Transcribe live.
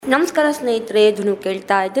ನಮಸ್ಕಾರ ಸ್ನೇಹಿತರೆ, ಇದನ್ನು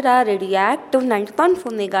ಕೇಳ್ತಾ ಇದ್ದೀರಾ ರೇಡಿಯೋ ಆ್ಯಕ್ಟಿವ್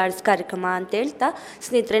 90.4 ಮೆಗಾಹರ್ಟ್ಜ್ ಕಾರ್ಯಕ್ರಮ ಅಂತ ಹೇಳ್ತಾ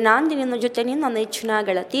ಸ್ನೇಹಿತರೆ, ನಾನು ನಿಮ್ಮ ಜೊತೆ ನನ್ನ ನೆಚ್ಚಿನ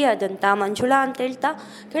ಗೆಳತಿಯಾದಂಥ ಮಂಜುಳಾ ಅಂತ ಹೇಳ್ತಾ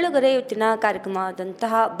ಕೆಳಗರೆ ಇವತ್ತಿನ ಕಾರ್ಯಕ್ರಮ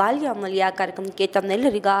ಆದಂತಹ ಬಾಲ್ಯ ಅಮೂಲ್ಯ ಕಾರ್ಯಕ್ರಮಕ್ಕೆ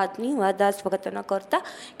ತಮ್ಮೆಲ್ಲರಿಗೂ ಆತ್ಮೀಯವಾದ ಸ್ವಾಗತನ ಕೋರ್ತಾ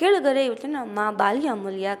ಕೆಳಗರೆ ಇವತ್ತಿನ ನಮ್ಮ ಬಾಲ್ಯ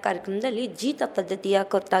ಅಮೂಲ್ಯ ಕಾರ್ಯಕ್ರಮದಲ್ಲಿ ಜೀತ ಪದ್ಧತಿಯ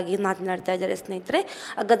ಕುರಿತಾಗಿ ಮಾತನಾಡ್ತಾ ಇದ್ದಾರೆ ಸ್ನೇಹಿತರೆ.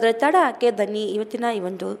 ಹಾಗಾದರೆ ತಡ ಹಾಕಿ ಬನ್ನಿ ಇವತ್ತಿನ ಈ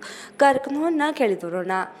ಒಂದು ಕಾರ್ಯಕ್ರಮವನ್ನು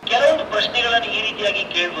ಕೇಳಿಬರೋಣ. ಕೆಲವೊಂದು ಪ್ರಶ್ನೆಗಳನ್ನು ಈ ರೀತಿಯಾಗಿ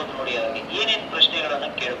ಕೇಳಬಹುದು ನೋಡಿ. ಅವರಿಗೆ ಏನೇನು ಪ್ರಶ್ನೆಗಳನ್ನ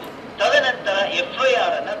ಕೇಳಬಹುದು. ತದನಂತರ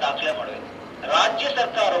FIR ಅನ್ನ ದಾಖಲೆ ಮಾಡಬೇಕು. ರಾಜ್ಯ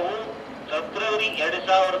ಸರ್ಕಾರವು ಫೆಬ್ರವರಿ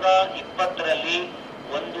 2020ರಲ್ಲಿ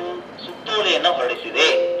ಒಂದು ಸುತ್ತೋಲೆಯನ್ನ ಹೊರಡಿಸಿದೆ.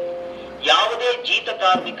 ಯಾವುದೇ ಜೀತ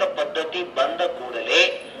ಕಾರ್ಮಿಕ ಪದ್ಧತಿ ಬಂದ ಕೂಡಲೇ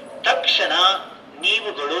ತಕ್ಷಣ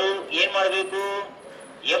ನೀವುಗಳು ಏನ್ ಮಾಡಬೇಕು,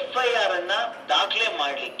 FIR ಅನ್ನ ದಾಖಲೆ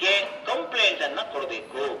ಮಾಡ್ಲಿಕ್ಕೆ ಕಂಪ್ಲೇಂಟ್ ಅನ್ನ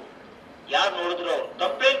ಕೊಡಬೇಕು. ಯಾರು ನೋಡಿದ್ರು ಅವ್ರು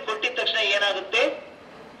ಕಂಪ್ಲೇಂಟ್ ಕೊಟ್ಟಿದ ತಕ್ಷಣ ಏನಾಗುತ್ತೆ,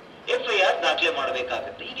 FIR ದಾಖಲೆ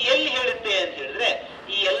ಮಾಡಬೇಕಾಗುತ್ತೆ. ಇದು ಎಲ್ಲಿ ಹೇಳುತ್ತೆ ಅಂತ ಹೇಳಿದ್ರೆ,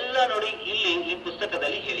 ಈ ಎಲ್ಲ ನೋಡಿ ಇಲ್ಲಿ ಈ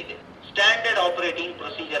ಪುಸ್ತಕದಲ್ಲಿ ಹೇಳಿದೆ. ಸ್ಟ್ಯಾಂಡರ್ಡ್ ಆಪರೇಟಿಂಗ್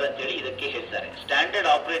ಪ್ರೊಸೀಜರ್ ಅಂತ ಹೇಳಿ ಇದಕ್ಕೆ ಹೇಳ್ತಾರೆ. ಸ್ಟ್ಯಾಂಡರ್ಡ್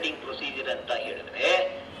ಆಪರೇಟಿಂಗ್ ಪ್ರೊಸೀಜರ್ ಅಂತ ಹೇಳಿದ್ರೆ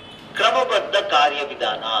ಕ್ರಮಬದ್ಧ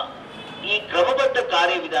ಕಾರ್ಯವಿಧಾನ. ಈ ಕ್ರಮಬದ್ಧ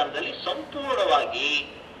ಕಾರ್ಯವಿಧಾನದಲ್ಲಿ ಸಂಪೂರ್ಣವಾಗಿ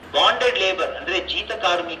ಬಾಂಡೆಡ್ ಲೇಬರ್ ಅಂದ್ರೆ ಜೀತ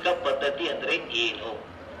ಕಾರ್ಮಿಕ ಪದ್ಧತಿ ಅಂದ್ರೆ ಏನು,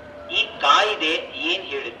 ಈ ಕಾಯ್ದೆ ಏನ್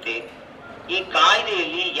ಹೇಳುತ್ತೆ, ಈ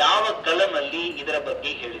ಕಾಯ್ದೆಯಲ್ಲಿ ಯಾವ ಕಲಮಲ್ಲಿ ಇದರ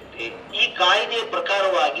ಬಗ್ಗೆ ಹೇಳುತ್ತೆ, ಈ ಕಾಯ್ದೆಯ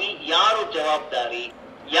ಪ್ರಕಾರವಾಗಿ ಯಾರು ಜವಾಬ್ದಾರಿ,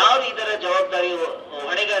 ಯಾರು ಇದರ ಜವಾಬ್ದಾರಿ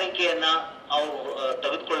ಹೊಣೆಗಾರಿಕೆಯನ್ನ ಅವರು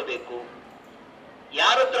ತೆಗೆದುಕೊಳ್ಬೇಕು,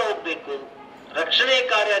 ಯಾರ ಹತ್ರ ಹೋಗ್ಬೇಕು, ರಕ್ಷಣೆ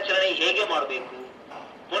ಕಾರ್ಯಾಚರಣೆ ಹೇಗೆ ಮಾಡಬೇಕು,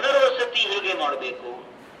 ಪುನರ್ವಸತಿ ಹೇಗೆ ಮಾಡಬೇಕು,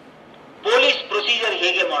 ಪೊಲೀಸ್ ಪ್ರೊಸೀಜರ್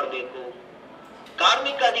ಹೇಗೆ ಮಾಡಬೇಕು,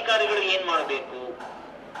 ಕಾರ್ಮಿಕ ಅಧಿಕಾರಿಗಳು ಏನ್ ಮಾಡಬೇಕು,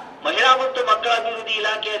 ಮಹಿಳಾ ಮತ್ತು ಮಕ್ಕಳ ಅಭಿವೃದ್ಧಿ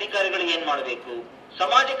ಇಲಾಖೆ ಅಧಿಕಾರಿಗಳು ಏನ್ ಮಾಡಬೇಕು,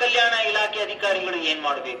 ಸಮಾಜ ಕಲ್ಯಾಣ ಇಲಾಖೆ ಅಧಿಕಾರಿಗಳು ಏನ್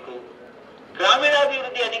ಮಾಡಬೇಕು,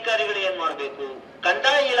 ಗ್ರಾಮೀಣಾಭಿವೃದ್ಧಿ ಅಧಿಕಾರಿಗಳು ಏನ್ ಮಾಡಬೇಕು,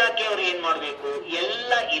 ಕಂದಾಯ ಇಲಾಖೆಯವರು ಏನ್ ಮಾಡಬೇಕು,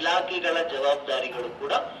 ಎಲ್ಲ ಇಲಾಖೆಗಳ ಜವಾಬ್ದಾರಿಗಳು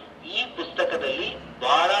ಕೂಡ ಈ ಪುಸ್ತಕದಲ್ಲಿ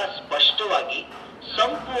ಬಹಳ ಸ್ಪಷ್ಟವಾಗಿ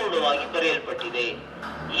ಸಂಪೂರ್ಣವಾಗಿ ಬರೆಯಲ್ಪಟ್ಟಿದೆ.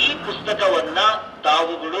 ಈ ಪುಸ್ತಕವನ್ನ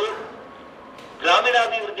ತಾವುಗಳು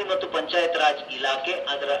ಗ್ರಾಮೀಣಾಭಿವೃದ್ಧಿ ಮತ್ತು ಪಂಚಾಯತ್ ರಾಜ್ ಇಲಾಖೆ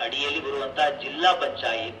ಅದರ ಅಡಿಯಲ್ಲಿ ಬರುವಂತಹ ಜಿಲ್ಲಾ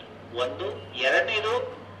ಪಂಚಾಯತ್ ಒಂದು, ಎರಡನೇದು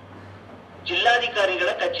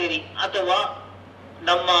ಜಿಲ್ಲಾಧಿಕಾರಿಗಳ ಕಚೇರಿ ಅಥವಾ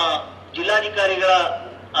ನಮ್ಮ ಜಿಲ್ಲಾಧಿಕಾರಿಗಳ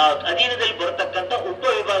ಅಧೀನದಲ್ಲಿ ಬರತಕ್ಕಂತ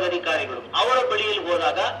ಉಪವಿಭಾಗಾಧಿಕಾರಿಗಳು ಅವರ ಬಳಿಯಲ್ಲಿ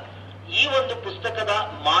ಹೋದಾಗ ಈ ಒಂದು ಪುಸ್ತಕದ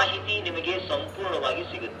ಮಾಹಿತಿ ನಿಮಗೆ ಸಂಪೂರ್ಣವಾಗಿ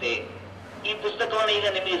ಸಿಗುತ್ತೆ. ಈ ಪುಸ್ತಕವನ್ನು ಈಗ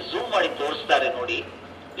ನಿಮಗೆ ಝೂಮ್ ಮಾಡಿ ತೋರಿಸ್ತಾರೆ ನೋಡಿ.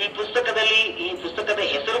 ಈ ಪುಸ್ತಕದ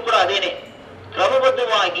ಹೆಸರು ಕೂಡ ಅದೇನೆ.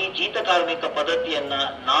 ಕ್ರಮಬದ್ಧವಾಗಿ ಜೀತ ಕಾರ್ಮಿಕ ಪದ್ಧತಿಯನ್ನ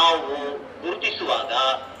ನಾವು ಗುರುತಿಸುವಾಗ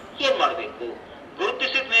ಏನ್ ಮಾಡ್ಬೇಕು,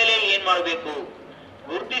 ಗುರುತಿಸಿದ ಮೇಲೆ ಏನ್ ಮಾಡ್ಬೇಕು,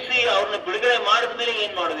 ಗುರುತಿಸಿ ಅವ್ರನ್ನ ಬಿಡುಗಡೆ ಮಾಡಿದ ಮೇಲೆ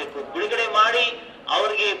ಏನ್ ಮಾಡ್ಬೇಕು, ಬಿಡುಗಡೆ ಮಾಡಿ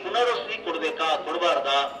ಅವ್ರಿಗೆ ಪುನರ್ವಸತಿ ಕೊಡ್ಬೇಕಾ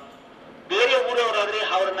ಕೊಡಬಾರ್ದಾ, ಬೇರೆ ಊರವರಾದ್ರೆ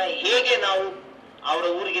ಅವ್ರನ್ನ ಹೇಗೆ ನಾವು ಅವರ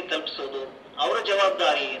ಊರಿಗೆ ತಲುಪಿಸೋದು, ಅವರ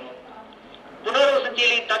ಜವಾಬ್ದಾರಿ ಏನು,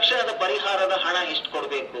 ಪುನರ್ವಸತಿಯಲ್ಲಿ ತಕ್ಷಣದ ಪರಿಹಾರದ ಹಣ ಎಷ್ಟು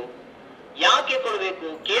ಕೊಡ್ಬೇಕು, ಯಾಕೆ ಕೊಡ್ಬೇಕು,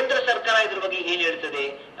 ಕೇಂದ್ರ ಸರ್ಕಾರ ಇದ್ರ ಬಗ್ಗೆ ಏನ್ ಹೇಳ್ತದೆ,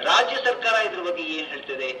 ರಾಜ್ಯ ಸರ್ಕಾರ ಇದ್ರ ಬಗ್ಗೆ ಏನ್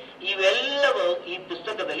ಹೇಳ್ತದೆ, ಇವೆಲ್ಲವೂ ಈ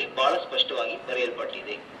ಪುಸ್ತಕದಲ್ಲಿ ಬಹಳ ಸ್ಪಷ್ಟವಾಗಿ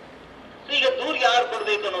ಬರೆಯಲ್ಪಟ್ಟಿದೆ. ಈಗ ದೂರು ಯಾರು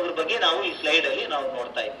ಕೊಡ್ಬೇಕು ಅನ್ನೋದ್ರ ಬಗ್ಗೆ ನಾವು ಈ ಸ್ಲೈಡ್ ಅಲ್ಲಿ ನಾವು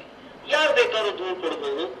ನೋಡ್ತಾ ಇದ್ವಿ. ಯಾರು ಬೇಕಾದ್ರೂ ದೂರು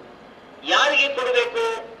ಕೊಡ್ಬೋದು. ಯಾರಿಗೆ ಕೊಡಬೇಕು,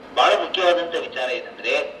 ಬಹಳ ಮುಖ್ಯವಾದಂತ ವಿಚಾರ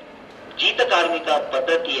ಏನಂದ್ರೆ, ಜೀತ ಕಾರ್ಮಿಕ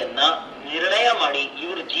ಪದ್ಧತಿಯನ್ನ ನಿರ್ಣಯ ಮಾಡಿ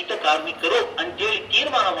ಇವರು ಜೀತ ಕಾರ್ಮಿಕರು ಅಂತೇಳಿ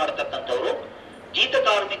ತೀರ್ಮಾನ ಮಾಡತಕ್ಕಂಥವ್ರು ಜೀತ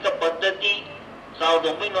ಕಾರ್ಮಿಕ ಪದ್ಧತಿ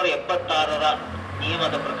 1976ರ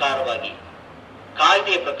ನಿಯಮದ ಪ್ರಕಾರವಾಗಿ,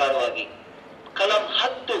 ಕಾಯ್ದೆಯ ಪ್ರಕಾರವಾಗಿ ಕಲಂ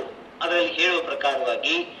 10 ಅದರಲ್ಲಿ ಹೇಳುವ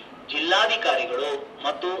ಪ್ರಕಾರವಾಗಿ ಜಿಲ್ಲಾಧಿಕಾರಿಗಳು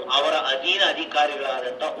ಮತ್ತು ಅವರ ಅಧೀನ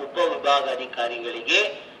ಅಧಿಕಾರಿಗಳಾದಂತಹ ಉಪವಿಭಾಗಾಧಿಕಾರಿಗಳಿಗೆ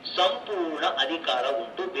ಸಂಪೂರ್ಣ ಅಧಿಕಾರ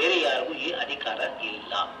ಉಂಟು. ಬೇರೆ ಯಾರಿಗೂ ಈ ಅಧಿಕಾರ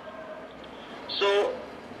ಇಲ್ಲ. ಸೊ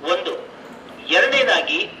ಒಂದು.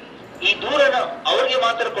 ಎರಡನೇದಾಗಿ, ಈ ದೂರನ್ನ ಅವ್ರಿಗೆ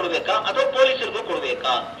ಮಾತ್ರ ಕೊಡ್ಬೇಕಾ ಅಥವಾ ಪೊಲೀಸರಿಗೂ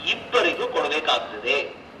ಕೊಡ್ಬೇಕಾ? ಇಬ್ಬರಿಗೂ ಕೊಡ್ಬೇಕಾಗ್ತದೆ.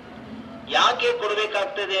 ಯಾಕೆ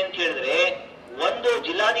ಕೊಡ್ಬೇಕಾಗ್ತದೆ ಅಂತ ಹೇಳಿದ್ರೆ, ಒಂದು,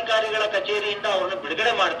 ಜಿಲ್ಲಾಧಿಕಾರಿಗಳ ಕಚೇರಿಯಿಂದ ಅವ್ರನ್ನ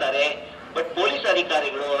ಬಿಡುಗಡೆ ಮಾಡ್ತಾರೆ, ಬಟ್ ಪೊಲೀಸ್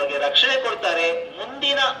ಅಧಿಕಾರಿಗಳು ಅವರಿಗೆ ರಕ್ಷಣೆ ಕೊಡ್ತಾರೆ,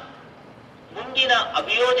 ಮುಂದಿನ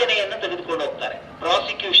ಅಭಿಯೋಜನೆಯನ್ನ ತೆಗೆದುಕೊಂಡು ಹೋಗ್ತಾರೆ.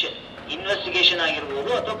 ಪ್ರಾಸಿಕ್ಯೂಷನ್, ಇನ್ವೆಸ್ಟಿಗೇಷನ್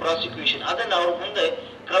ಆಗಿರ್ಬೋದು ಅಥವಾ ಪ್ರಾಸಿಕ್ಯೂಷನ್, ಅದನ್ನ ಅವ್ರ ಮುಂದೆ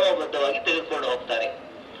ಕ್ರಮಬದ್ಧವಾಗಿ ತೆಗೆದುಕೊಂಡು ಹೋಗ್ತಾರೆ.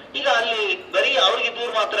 ಈಗ ಅಲ್ಲಿ ಬರೀ ಅವ್ರಿಗೆ ದೂರ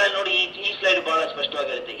ಮಾತ್ರ ನೋಡಿ, ಈ ಸ್ಲೈಡ್ ಬಹಳ ಸ್ಪಷ್ಟವಾಗಿ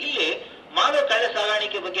ಹೇಳುತ್ತೆ. ಇಲ್ಲಿ ಮಾನವ ಕಳ್ಳ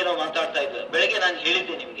ಸಾಗಾಣಿಕೆ ಬಗ್ಗೆ ನಾವು ಮಾತಾಡ್ತಾ ಇದ್ವಿ. ಬೆಳಗ್ಗೆ ನಾನು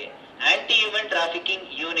ಹೇಳಿದ್ದೆ ನಿಮ್ಗೆ, ಆಂಟಿ ಹ್ಯೂಮನ್ ಟ್ರಾಫಿಕಿಂಗ್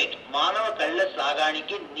ಯೂನಿಟ್, ಮಾನವ ಕಳ್ಳ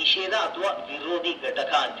ಸಾಗಾಣಿಕೆ ನಿಷೇಧ ಅಥವಾ ವಿರೋಧಿ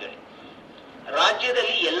ಘಟಕ ಅಂತೇಳಿ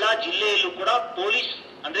ರಾಜ್ಯದಲ್ಲಿ ಎಲ್ಲಾ ಜಿಲ್ಲೆಯಲ್ಲೂ ಕೂಡ ಪೊಲೀಸ್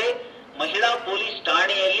ಅಂದ್ರೆ ಮಹಿಳಾ ಪೊಲೀಸ್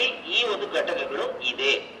ಠಾಣೆಯಲ್ಲಿ ಈ ಒಂದು ಘಟಕಗಳು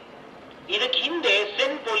ಇದೆ. ಇದಕ್ಕೆ ಹಿಂದೆ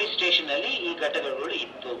ಸೆನ್ ಪೊಲೀಸ್ ಸ್ಟೇಷನ್ ಅಲ್ಲಿ ಈ ಘಟಕಗಳು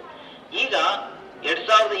ಇತ್ತು. ಈಗ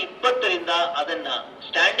 2020ರಿಂದ ಅದನ್ನ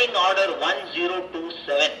ಸ್ಟ್ಯಾಂಡಿಂಗ್ ಆರ್ಡರ್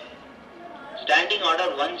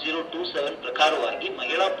 1027 ಪ್ರಕಾರವಾಗಿ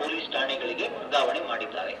ಮಹಿಳಾ ಪೊಲೀಸ್ ಠಾಣೆಗಳಿಗೆ ವರ್ಗಾವಣೆ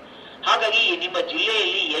ಮಾಡಿದ್ದಾರೆ. ಹಾಗಾಗಿ ನಿಮ್ಮ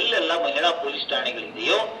ಜಿಲ್ಲೆಯಲ್ಲಿ ಎಲ್ಲೆಲ್ಲ ಮಹಿಳಾ ಪೊಲೀಸ್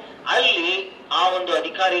ಠಾಣೆಗಳಿದೆಯೋ ಅಲ್ಲಿ ಆ ಒಂದು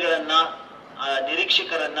ಅಧಿಕಾರಿಗಳನ್ನ,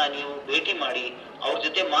 ನಿರೀಕ್ಷಕರನ್ನ ನೀವು ಭೇಟಿ ಮಾಡಿ ಅವ್ರ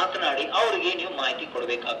ಜೊತೆ ಮಾತನಾಡಿ ಅವರಿಗೆ ನೀವು ಮಾಹಿತಿ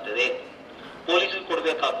ಕೊಡಬೇಕಾಗ್ತದೆ, ಪೊಲೀಸರು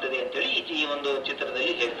ಕೊಡಬೇಕಾಗ್ತದೆ ಅಂತೇಳಿ ಈ ಒಂದು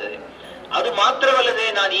ಚಿತ್ರದಲ್ಲಿ ಹೇಳ್ತದೆ. ಅದು ಮಾತ್ರವಲ್ಲದೆ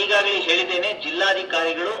ನಾನು ಈಗಾಗಲೇ ಹೇಳಿದ್ದೇನೆ,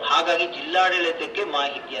 ಜಿಲ್ಲಾಧಿಕಾರಿಗಳು ಹಾಗಾಗಿ ಜಿಲ್ಲಾಡಳಿತಕ್ಕೆ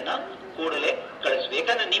ಮಾಹಿತಿಯನ್ನ ಕೂಡಲೇ ಕಳಿಸ್ಬೇಕು.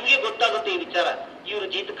 ಯಾಕಂದ್ರೆ ನಿಮ್ಗೆ ಗೊತ್ತಾಗುತ್ತೆ ಈ ವಿಚಾರ, ಇವರು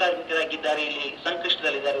ಜೀತ ಕಾರ್ಮಿಕರಾಗಿದ್ದಾರೆ, ಇಲ್ಲಿ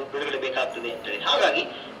ಸಂಕಷ್ಟದಲ್ಲಿದ್ದಾರೆ, ಬಿಡುಗಡೆ ಬೇಕಾಗ್ತದೆ ಅಂತೇಳಿ. ಹಾಗಾಗಿ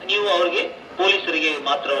ನೀವು ಅವರಿಗೆ, ಪೊಲೀಸರಿಗೆ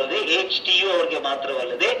ಮಾತ್ರವಲ್ಲದೆ HTU ಅವರಿಗೆ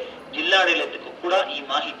ಮಾತ್ರವಲ್ಲದೆ ಜಿಲ್ಲಾಡಳಿತಕ್ಕೂ ಕೂಡ ಈ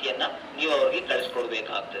ಮಾಹಿತಿಯನ್ನ ನೀವು ಅವರಿಗೆ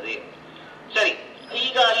ಕಳಿಸ್ಕೊಡ್ಬೇಕಾಗ್ತದೆ. ಸರಿ,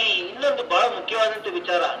 ಈಗ ಅಲ್ಲಿ ಇನ್ನೊಂದು ಬಹಳ ಮುಖ್ಯವಾದಂತ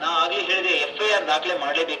ವಿಚಾರ, ನಾ ಆಗ್ಲೇ ಹೇಳಿದೆ FIR ದಾಖಲೆ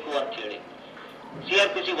ಮಾಡಲೇಬೇಕು ಅಂತ ಹೇಳಿ.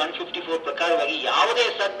 CRPC 154 ಪ್ರಕಾರವಾಗಿ ಯಾವುದೇ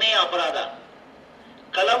ಸಂಜ್ಞೆಯ ಅಪರಾಧ,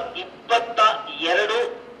 ಕಲಂ 22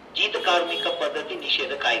 ಜೀತ ಕಾರ್ಮಿಕ ಪದ್ಧತಿ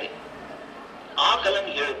ನಿಷೇಧ ಕಾಯ್ದೆ, ಆ ಕಲಂ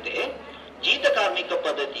ಹೇಳುತ್ತೆ ಜೀತ ಕಾರ್ಮಿಕ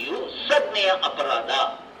ಪದ್ಧತಿಯು ಸಂಜ್ಞೆಯ ಅಪರಾಧ.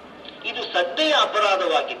 ಇದು ಸಂಜ್ಞೆಯ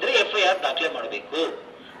ಅಪರಾಧವಾಗಿದ್ರೆ FIR ದಾಖಲೆ ಮಾಡಬೇಕು.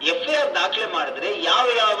 FIR ದಾಖಲೆ ಮಾಡಿದ್ರೆ ಯಾವ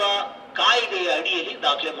ಯಾವ ಕಾಯ್ದೆಯ ಅಡಿಯಲ್ಲಿ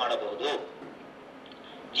ದಾಖಲೆ ಮಾಡಬಹುದು?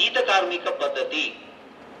 ಜೀತ ಕಾರ್ಮಿಕ ಪದ್ಧತಿ,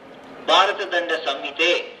 ಭಾರತ ದಂಡ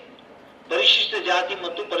ಸಂಹಿತೆ, ಪರಿಶಿಷ್ಟ ಜಾತಿ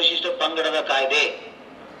ಮತ್ತು ಪರಿಶಿಷ್ಟ ಪಂಗಡದ ಕಾಯ್ದೆ,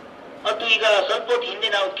 ಮತ್ತು ಈಗ ಸ್ವಲ್ಪ ಹೊತ್ತು ಹಿಂದೆ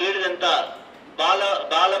ನಾವು ಕೇಳಿದಂತ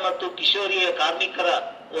ಬಾಲ ಮತ್ತು ಕಿಶೋರಿಯ ಕಾರ್ಮಿಕರ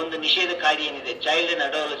ಒಂದು ನಿಷೇಧ ಕಾಯ್ದೆ ಏನಿದೆ, child and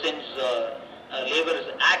adolescence labours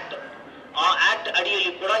act, ಆ ಆಕ್ಟ್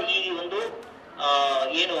ಅಡಿಯಲ್ಲಿ ಕೂಡ ಈ ಒಂದು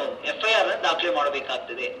ಏನು FIR ಅನ್ನು ದಾಖಲೆ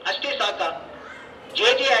ಮಾಡಬೇಕಾಗ್ತದೆ. ಅಷ್ಟೇ ಸಾಕ,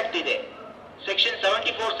 JJ ಆಕ್ಟ್ ಇದೆ, ಸೆಕ್ಷನ್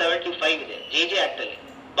 74-75 ಇದೆ JJ ಆಕ್ಟ್ ಅಲ್ಲಿ,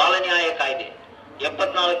 ಬಾಲ ನ್ಯಾಯ ಕಾಯ್ದೆ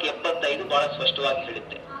 74-75 ಬಹಳ ಸ್ಪಷ್ಟವಾಗಿ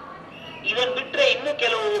ಹೇಳುತ್ತೆ. ಇದನ್ನು ಬಿಟ್ರೆ ಇನ್ನು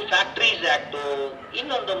ಕೆಲವು ಫ್ಯಾಕ್ಟರೀಸ್ ಆಕ್ಟ್,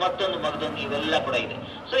 ಇನ್ನೊಂದು ಮತ್ತೊಂದು ಇವೆಲ್ಲ ಕೂಡ ಇದೆ.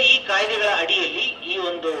 ಸೊ ಈ ಕಾಯ್ದೆಗಳ ಅಡಿಯಲ್ಲಿ ಈ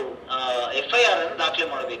ಒಂದು FIR ಅನ್ನು ದಾಖಲೆ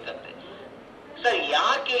ಮಾಡಬೇಕಂತೆ. ಸರ್,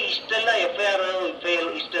 ಯಾಕೆ ಇಷ್ಟೆಲ್ಲ FIR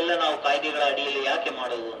ಇಷ್ಟೆಲ್ಲ ನಾವು ಕಾಯ್ದೆಗಳ ಅಡಿಯಲ್ಲಿ ಯಾಕೆ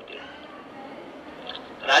ಮಾಡೋದು ಅಂತೇಳಿ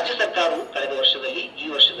ರಾಜ್ಯ ಸರ್ಕಾರವು ಕಳೆದ ವರ್ಷದಲ್ಲಿ, ಈ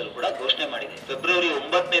ವರ್ಷದಲ್ಲಿ ಕೂಡ ಘೋಷಣೆ ಮಾಡಿದೆ. ಫೆಬ್ರವರಿ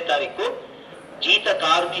 9ನೇ ತಾರೀಕು ಜೀತ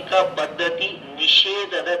ಕಾರ್ಮಿಕ ಪದ್ಧತಿ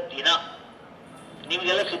ನಿಷೇಧದ ದಿನ.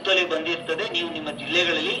 ನಿಮ್ಗೆಲ್ಲ ಸುತ್ತೋಲೆ ಬಂದಿರ್ತದೆ, ನೀವು ನಿಮ್ಮ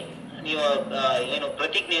ಜಿಲ್ಲೆಗಳಲ್ಲಿ ನೀವು ಏನು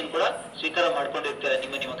ಪ್ರತಿಜ್ಞೆಯನ್ನು ಕೂಡ ಸ್ವೀಕಾರ ಮಾಡ್ಕೊಂಡಿರ್ತೀರ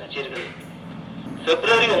ನಿಮ್ಮ ಕಚೇರಿಗಳಲ್ಲಿ.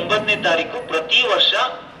 ಫೆಬ್ರವರಿ 9ನೇ ತಾರೀಕು ಪ್ರತಿ ವರ್ಷ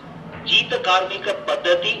ಜೀತ ಕಾರ್ಮಿಕ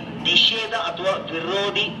ಪದ್ಧತಿ ನಿಷೇಧ ಅಥವಾ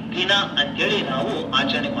ವಿರೋಧಿ ದಿನ ಅಂತೇಳಿ ನಾವು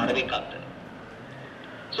ಆಚರಣೆ ಮಾಡಬೇಕಾಗ್ತದೆ.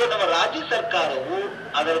 ಸೊ ನಮ್ಮ ರಾಜ್ಯ ಸರ್ಕಾರವು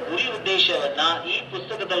ಅದರ ಗುರಿ ಉದ್ದೇಶವನ್ನ ಈ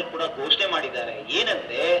ಪುಸ್ತಕದಲ್ಲಿ ಕೂಡ ಘೋಷಣೆ ಮಾಡಿದ್ದಾರೆ.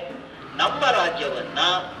 ಏನಂದ್ರೆ, ನಮ್ಮ ರಾಜ್ಯವನ್ನ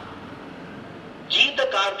ಜೀತ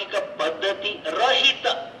ಕಾರ್ಮಿಕ ಪದ್ಧತಿ ರಹಿತ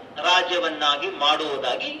ರಾಜ್ಯವನ್ನಾಗಿ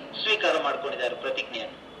ಮಾಡುವುದಾಗಿ ಸ್ವೀಕಾರ ಮಾಡ್ಕೊಂಡಿದ್ದಾರೆ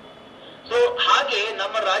ಪ್ರತಿಜ್ಞೆಯನ್ನು. ಸೊ ಹಾಗೆ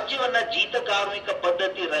ನಮ್ಮ ರಾಜ್ಯವನ್ನ ಜೀತ ಕಾರ್ಮಿಕ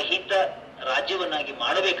ಪದ್ಧತಿ ರಹಿತ ರಾಜ್ಯವನ್ನಾಗಿ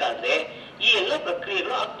ಮಾಡಬೇಕಾದ್ರೆ ಈ ಎಲ್ಲ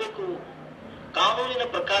ಪ್ರಕ್ರಿಯೆಗಳು ಆಗ್ಬೇಕು, ಕಾನೂನಿನ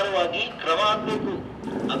ಪ್ರಕಾರವಾಗಿ ಕ್ರಮ ಆಗ್ಬೇಕು,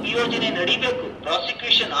 ಅಭಿಯೋಜನೆ ನಡಿಬೇಕು,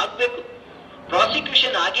 ಪ್ರಾಸಿಕ್ಯೂಷನ್ ಆಗ್ಬೇಕು.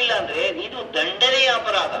 ಪ್ರಾಸಿಕ್ಯೂಷನ್ ಆಗಿಲ್ಲ ಅಂದ್ರೆ ಇದು ದಂಡನೆಯ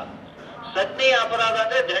ಅಪರಾಧ. ಸಂಜ್ಞೆಯ ಅಪರಾಧ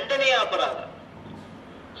ಅಂದ್ರೆ ದಂಡನೆಯ ಅಪರಾಧ.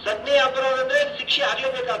 ಸಂಜ್ಞೆಯ ಅಪರಾಧ ಅಂದ್ರೆ ಶಿಕ್ಷೆ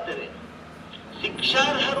ಆಗ್ಲೇಬೇಕಾಗ್ತದೆ,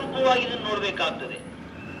 ಶಿಕ್ಷಾರ್ಹ ರೂಪವಾಗಿ ಇದನ್ನು ನೋಡ್ಬೇಕಾಗ್ತದೆ.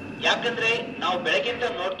 ಯಾಕಂದ್ರೆ ನಾವು ಬೆಳಗಿಂದ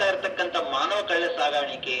ನೋಡ್ತಾ ಇರ್ತಕ್ಕಂಥ ಮಾನವ ಕಳ್ಳ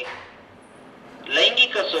ಸಾಗಾಣಿಕೆ,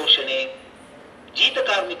 ಲೈಂಗಿಕ ಶೋಷಣೆ, ಜೀತ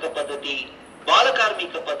ಕಾರ್ಮಿಕ ಪದ್ಧತಿ,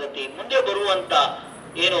 ಬಾಲಕಾರ್ಮಿಕ ಪದ್ಧತಿ, ಮುಂದೆ ಬರುವಂತ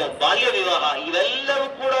ಏನು ಬಾಲ್ಯ ವಿವಾಹ, ಇವೆಲ್ಲವೂ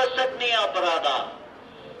ಕೂಡ ಸಂಜ್ಞೆಯ ಅಪರಾಧ.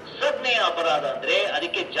 ಸಂಜ್ಞೆಯ ಅಪರಾಧ ಅಂದ್ರೆ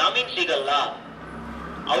ಅದಕ್ಕೆ ಜಾಮೀನ್ ಸಿಗಲ್ಲ.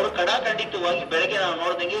 ಅವರು ಕಡಾಖಂಡಿತವಾಗಿ ಬೆಳಗ್ಗೆ ನಾವು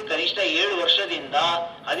ನೋಡಿದಂಗೆ ಕನಿಷ್ಠ 7 ವರ್ಷದಿಂದ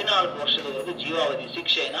 14 ವರ್ಷದವರೆಗೂ ಜೀವಾವಧಿ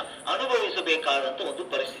ಶಿಕ್ಷೆಯನ್ನ ಅನುಭವಿಸಬೇಕಾದಂತ ಒಂದು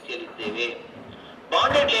ಪರಿಸ್ಥಿತಿಯಲ್ಲಿದ್ದೇವೆ.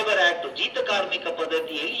 ಬಾಂಡೆಡ್ ಲೇಬರ್ ಆಕ್ಟ್, ಜೀತ ಕಾರ್ಮಿಕ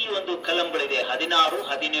ಪದ್ಧತಿಯಲ್ಲಿ ಈ ಒಂದು ಕಲಂಗಳಿದೆ, 16,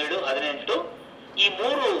 17, 18. ಈ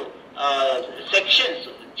 3 ಸೆಕ್ಷನ್ಸ್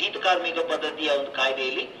ಜೀತ ಕಾರ್ಮಿಕ ಪದ್ಧತಿಯ ಒಂದು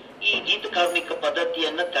ಕಾಯ್ದೆಯಲ್ಲಿ ಈ ಜೀತ ಕಾರ್ಮಿಕ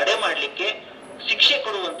ಪದ್ಧತಿಯನ್ನ ತಡೆ ಮಾಡ್ಲಿಕ್ಕೆ ಶಿಕ್ಷೆ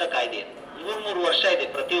ಕೊಡುವಂತ ಕಾಯ್ದೆ. 3 ವರ್ಷ ಇದೆ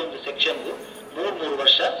ಪ್ರತಿಯೊಂದು ಸೆಕ್ಷನ್ಗೂ, 3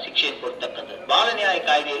 ವರ್ಷ ಶಿಕ್ಷೆ ಕೊಡ್ತಕ್ಕಂಥದ್ದು. ಬಾಲ ನ್ಯಾಯ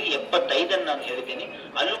ಕಾಯ್ದೆಯಲ್ಲಿ 75 ನಾನು ಹೇಳಿದ್ದೀನಿ,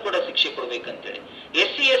 ಅಲ್ಲೂ ಕೂಡ ಶಿಕ್ಷೆ ಕೊಡ್ಬೇಕಂತೇಳಿ.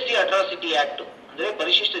 SC ಅಟ್ರಾಸಿಟಿ ಆಕ್ಟ್ ಅಂದ್ರೆ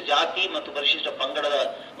ಪರಿಶಿಷ್ಟ ಜಾತಿ ಮತ್ತು ಪರಿಶಿಷ್ಟ ಪಂಗಡದ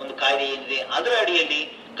ಒಂದು ಕಾಯ್ದೆ ಏನಿದೆ ಅದರ ಅಡಿಯಲ್ಲಿ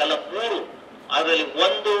ಕಲಂ 3, ಅದರಲ್ಲಿ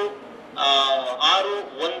 1, 6,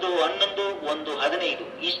 1, 11, 1, 15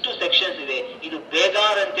 ಇಷ್ಟು ಸೆಕ್ಷನ್ಸ್ ಇದೆ. ಇದು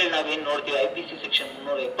ಬೇಗಾರ್ ಅಂತೇಳಿ ನಾವೇನ್ ನೋಡ್ತೀವಿ IPC ಸೆಕ್ಷನ್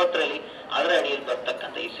 370ರಲ್ಲಿ, ಅದರ ಅಡಿಯಲ್ಲಿ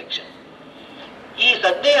ಬರ್ತಕ್ಕಂಥ ಈ ಸೆಕ್ಷನ್. ಈ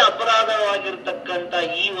ಸಂಜ್ಞೆಯ ಅಪರಾಧವಾಗಿರ್ತಕ್ಕಂಥ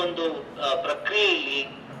ಈ ಒಂದು ಪ್ರಕ್ರಿಯೆಯಲ್ಲಿ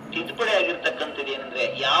ತಿದ್ದುಪಡಿ ಆಗಿರ್ತಕ್ಕಂಥದ್ದು ಏನಂದ್ರೆ,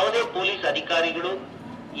 ಯಾವುದೇ ಪೊಲೀಸ್ ಅಧಿಕಾರಿಗಳು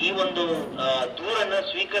ಈ ಒಂದು ದೂರನ್ನ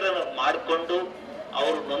ಸ್ವೀಕಾರ ಮಾಡಿಕೊಂಡು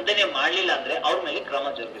ಅವರು ನೋಂದಣಿ ಮಾಡಲಿಲ್ಲ ಅಂದ್ರೆ ಅವ್ರ ಮೇಲೆ ಕ್ರಮ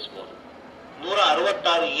ಜರುಗಿಸಬಹುದು.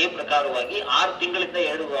 166A ಪ್ರಕಾರವಾಗಿ 6 ತಿಂಗಳಿಂದ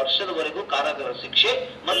 2 ವರ್ಷದವರೆಗೂ ಕಾರಾಗೃಹ ಶಿಕ್ಷೆ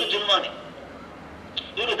ಮತ್ತು ಜುಲ್ಮಾನೆ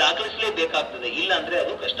ಇವರು ದಾಖಲಿಸಲೇಬೇಕಾಗ್ತದೆ. ಇಲ್ಲ ಅಂದ್ರೆ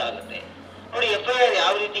ಅದು ಕಷ್ಟ ಆಗುತ್ತೆ. ನೋಡಿ, FIR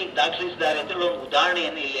ಯಾವ ರೀತಿ ದಾಖಲಿಸಿದ್ದಾರೆ ಅಂತ ಒಂದು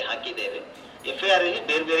ಉದಾಹರಣೆಯನ್ನು ಇಲ್ಲಿ ಹಾಕಿದ್ದೇವೆ. FIR ಅಲ್ಲಿ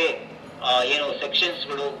ಬೇರೆ ಬೇರೆ ಏನು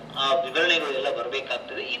ಸೆಕ್ಷನ್ಸ್ಗಳು, ಆ ವಿವರಣೆಗಳು ಎಲ್ಲ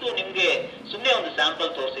ಬರಬೇಕಾಗ್ತದೆ. ಇದು ನಿಮ್ಗೆ ಸುಮ್ಮನೆ ಒಂದು ಸ್ಯಾಂಪಲ್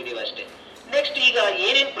ತೋರಿಸಿದೀವಿ ಅಷ್ಟೇ. ನೆಕ್ಸ್ಟ್ ಈಗ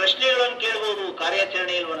ಏನೇನ್ ಪ್ರಶ್ನೆಗಳನ್ನು ಕೇಳ್ಬೋದು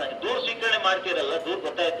ಕಾರ್ಯಾಚರಣೆಯಲ್ಲಿ, ದೂರು ಸ್ವೀಕರಣೆ ಮಾಡ್ತಿರಲ್ಲ, ದೂರು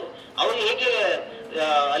ಗೊತ್ತಾಯ್ತು, ಅವ್ರು ಹೇಗೆ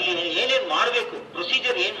ಅಲ್ಲಿ ಏನೇನ್ ಮಾಡ್ಬೇಕು,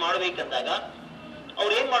 ಪ್ರೊಸೀಜರ್ ಏನ್ ಮಾಡ್ಬೇಕಂದಾಗ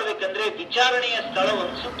ಅವ್ರು ಏನ್ ಮಾಡ್ಬೇಕಂದ್ರೆ ವಿಚಾರಣೆಯ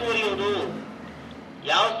ಸ್ಥಳವನ್ನು ಸುತ್ತುವರಿಯೋದು.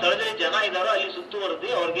 ಯಾವ ಸ್ಥಳದಲ್ಲಿ ಜನ ಇದ್ದಾರೋ ಅಲ್ಲಿ ಸುತ್ತುವರೆದು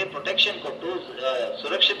ಅವ್ರಿಗೆ ಪ್ರೊಟೆಕ್ಷನ್ ಕೊಟ್ಟು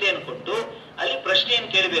ಸುರಕ್ಷತೆಯನ್ನು ಕೊಟ್ಟು ಅಲ್ಲಿ ಪ್ರಶ್ನೆಯನ್ನು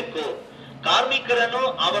ಕೇಳಬೇಕು. ಕಾರ್ಮಿಕರನ್ನು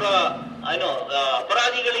ಅವರ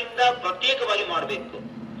ಅಪರಾಧಿಗಳಿಂದ ಪ್ರತ್ಯೇಕವಾಗಿ ಮಾಡಬೇಕು.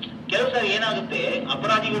 ಕೆಲಸ ಏನಾಗುತ್ತೆ,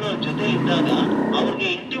 ಅಪರಾಧಿಗಳು ಜೊತೆ ಇದ್ದಾಗ ಅವ್ರಿಗೆ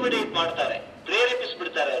ಇಂಟಿಮಿಡೇಟ್ ಮಾಡ್ತಾರೆ,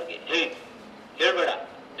 ಪ್ರೇರೇಪಿಸ್ಬಿಡ್ತಾರೆ. ಅವ್ರಿಗೆ ಹೇಳ್ಬೇಡ,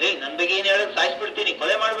 ನನ್ ಬಗ್ಗೆ ಏನ್ ಹೇಳೋದು, ಸಾಯಿಸ್ಬಿಡ್ತೀನಿ,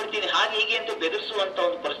 ಕೊಲೆ ಮಾಡ್ಬಿಡ್ತೀನಿ, ಹಾಗೆ ಹೀಗೆ ಅಂತ ಬೆದರಿಸುವಂತ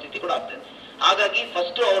ಒಂದು ಪರಿಸ್ಥಿತಿ ಕೂಡ ಆಗ್ತದೆ. ಹಾಗಾಗಿ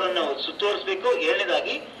ಫಸ್ಟ್ ಅವರನ್ನು ಸುತ್ತುವರಿಸಬೇಕು.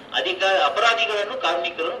 ಎರಡನೇದಾಗಿ ಅಪರಾಧಿಗಳನ್ನು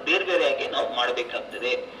ಕಾರ್ಮಿಕರನ್ನು ಬೇರೆ ಬೇರೆಯಾಗಿ ನಾವು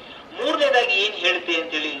ಮಾಡಬೇಕಾಗ್ತದೆ. ಮೂರನೇದಾಗಿ ಏನ್ ಹೇಳುತ್ತೆ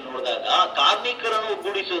ಅಂತೇಳಿ ನೋಡಿದಾಗ ಕಾರ್ಮಿಕರನ್ನು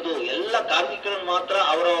ಒಗ್ಗೂಡಿಸೋದು, ಎಲ್ಲ ಕಾರ್ಮಿಕರನ್ನು ಮಾತ್ರ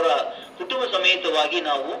ಅವರವರ ಕುಟುಂಬ ಸಮೇತವಾಗಿ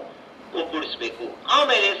ನಾವು ಒಗ್ಗೂಡಿಸ್ಬೇಕು.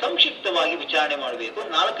 ಆಮೇಲೆ ಸಂಕ್ಷಿಪ್ತವಾಗಿ ವಿಚಾರಣೆ ಮಾಡಬೇಕು.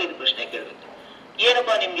 4-5 ಪ್ರಶ್ನೆ ಕೇಳಬೇಕು.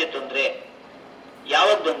 ಏನಪ್ಪಾ ನಿಮ್ಗೆ ತೊಂದ್ರೆ,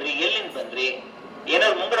 ಯಾವಾಗ ಬಂದ್ರಿ, ಎಲ್ಲಿಂದ ಬಂದ್ರಿ,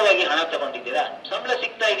 ಏನಾದ್ರು ಮುಂಗಡವಾಗಿ ಹಣ ತಗೊಂಡಿದ್ದೀರಾ, ಸಂಬಳ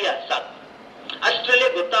ಸಿಗ್ತಾ ಇದೆಯಾ, ಸಾಕು. ಅಷ್ಟರಲ್ಲೇ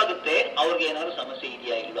ಗೊತ್ತಾಗುತ್ತೆ ಅವ್ರಿಗೆ ಏನಾದ್ರು ಸಮಸ್ಯೆ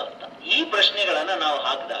ಇದೆಯಾ ಇಲ್ವಾ ಅಂತ. ಈ ಪ್ರಶ್ನೆಗಳನ್ನ ನಾವು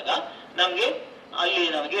ಹಾಕಿದಾಗ ನಮಗೆ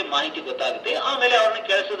ಮಾಹಿತಿ ಗೊತ್ತಾಗುತ್ತೆ. ಆಮೇಲೆ ಅವ್ರನ್ನ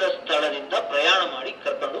ಕೆಲಸದ ಸ್ಥಳದಿಂದ ಪ್ರಯಾಣ ಮಾಡಿ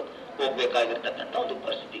ಕರ್ಕೊಂಡು ಹೋಗ್ಬೇಕಾಗಿರ್ತಕ್ಕಂಥ ಒಂದು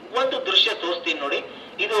ಪರಿಸ್ಥಿತಿ. ಒಂದು ದೃಶ್ಯ ತೋರಿಸ್ತೀನಿ ನೋಡಿ.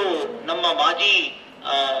 ಇದು ನಮ್ಮ ಮಾಜಿ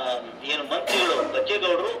ಮಂತ್ರಿಗಳು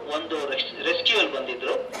ಬಚ್ಚೇಗೌಡರು ಒಂದು ರೆಸ್ಕ್ಯೂ ಅಲ್ಲಿ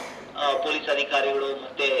ಬಂದಿದ್ರು. ಪೊಲೀಸ್ ಅಧಿಕಾರಿಗಳು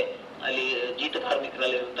ಮತ್ತೆ ಅಲ್ಲಿ ಜೀತ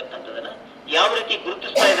ಕಾರ್ಮಿಕರಲ್ಲಿ ಇರತಕ್ಕಂಥದನ್ನ ಯಾವ ರೀತಿ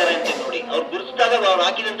ಗುರುತಿಸ್ತಾ ಇದ್ದಾರೆ ಅಂತ ನೋಡಿ. ಅವ್ರು ಗುರುತಿಸಿದಾಗ ಅವ್ರು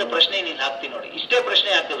ಹಾಕಿದಂತ ಪ್ರಶ್ನೆ ನೀನ್ ಹಾಕ್ತೀನಿ ನೋಡಿ. ಇಷ್ಟೇ ಪ್ರಶ್ನೆ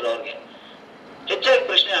ಹಾಕಿದ್ರು, ಅವ್ರಿಗೆ ಹೆಚ್ಚಾಗಿ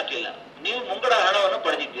ಪ್ರಶ್ನೆ ಹಾಕ್ಲಿಲ್ಲ. ನೀವು ಮುಂಗಡ ಹಣವನ್ನು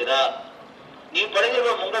ಪಡೆದಿದ್ದೀರಾ, ನೀವು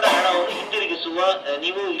ಪಡೆದಿರುವ ಮುಂಗಡ ಹಣವನ್ನು ಹಿಂದಿರುಗಿಸುವ,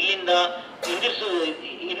 ನೀವು ಇಲ್ಲಿಂದ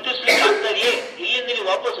ಹಿಂದಿರ್ಸ್ಲಿಕ್ಕೆ ಆಗ್ತದೆಯೇ, ಇಲ್ಲಿಂದ ನೀವು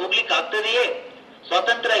ವಾಪಸ್ ಹೋಗ್ಲಿಕ್ಕೆ ಆಗ್ತದೆಯೇ,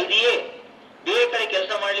 ಸ್ವಾತಂತ್ರ್ಯ ಇದೆಯೇ, ಬೇರೆ ಕಡೆ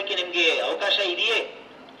ಕೆಲಸ ಮಾಡ್ಲಿಕ್ಕೆ ನಿಮ್ಗೆ ಅವಕಾಶ ಇದೆಯೇ,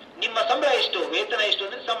 ನಿಮ್ಮ ಸಂಬಳ ಎಷ್ಟು, ವೇತನ ಎಷ್ಟು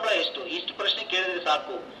ಅಂದ್ರೆ ಸಂಬಳ ಎಷ್ಟು, ಇಷ್ಟು ಪ್ರಶ್ನೆ ಕೇಳಿದ್ರೆ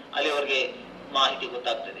ಸಾಕು, ಅಲ್ಲಿ ಅವ್ರಿಗೆ ಮಾಹಿತಿ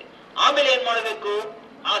ಗೊತ್ತಾಗ್ತದೆ. ಆಮೇಲೆ ಏನ್ ಮಾಡ್ಬೇಕು,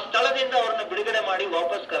 ಆ ಸ್ಥಳದಿಂದ ಅವ್ರನ್ನ ಬಿಡುಗಡೆ ಮಾಡಿ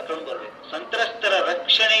ವಾಪಸ್ ಕರ್ಕೊಂಡು ಬರ್ಬೇಕು. ಸಂತ್ರಸ್ತರ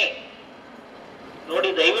ರಕ್ಷಣೆ ನೋಡಿ,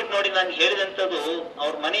 ದಯವಿಟ್ಟು ನೋಡಿ, ನಾನು ಹೇಳಿದಂಥದ್ದು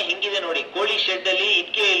ಅವ್ರ ಮನೆ ಹೆಂಗಿದೆ ನೋಡಿ. ಕೋಳಿ ಶೆಡ್ ಅಲ್ಲಿ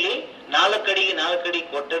ಇಟ್ಕೆಯಲ್ಲಿ 4 ಅಡಿ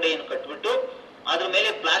ಕೊಠಡಿಯನ್ನು ಕಟ್ಬಿಟ್ಟು ಅದ್ರ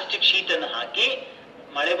ಮೇಲೆ ಪ್ಲಾಸ್ಟಿಕ್ ಶೀಟ್ ಅನ್ನು ಹಾಕಿ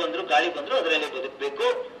ಮಳೆ ಬಂದ್ರು ಗಾಳಿ ಬಂದ್ರು ಅದರಲ್ಲಿ ಬದುಕಬೇಕು.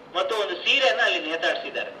 ಮತ್ತು ಒಂದು ಸೀರೆಯನ್ನ ಅಲ್ಲಿ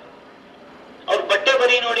ನೇತಾಡಿಸಿದ್ದಾರೆ. ಅವ್ರ ಬಟ್ಟೆ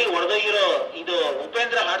ಬರಿ ನೋಡಿ ಒಡೆದೋಗಿರೋ, ಇದು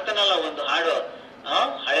ಉಪೇಂದ್ರ ಹಾಡ್ತಾನಲ್ಲ ಒಂದು ಹಾಡು,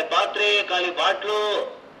 ಹಳೆ ಪಾತ್ರೆ ಖಾಲಿ ಬಾಟ್ಲು,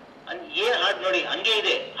 ಏನ್ ಹಾಡು ನೋಡಿ, ಹಂಗೆ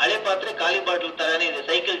ಇದೆ. ಹಳೆ ಪಾತ್ರೆ ಖಾಲಿ ಬಾಟ್ಲು ತರಾನೇ ಇದೆ,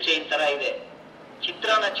 ಸೈಕಲ್ ಚೈನ್ ತರ ಇದೆ.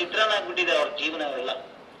 ಚಿತ್ರಾನ್ನ ಆಗ್ಬಿಟ್ಟಿದೆ ಅವ್ರ ಜೀವನವೆಲ್ಲ.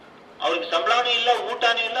 ಅವ್ರಿಗೆ ಸಂಬಳನೂ ಇಲ್ಲ,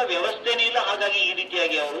 ಊಟನೂ ಇಲ್ಲ, ವ್ಯವಸ್ಥೆನೂ ಇಲ್ಲ. ಹಾಗಾಗಿ ಈ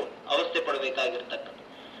ರೀತಿಯಾಗಿ ಅವರು ಅವಸ್ಥೆ ಪಡಬೇಕಾಗಿರ್ತಕ್ಕಂಥ.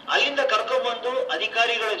 ಅಲ್ಲಿಂದ ಕರ್ಕೊಂಡ್ಬಂದು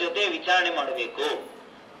ಅಧಿಕಾರಿಗಳ ಜೊತೆ ವಿಚಾರಣೆ ಮಾಡಬೇಕು.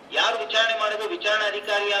 ಯಾರು ವಿಚಾರಣೆ ಮಾಡೋದು, ವಿಚಾರಣಾ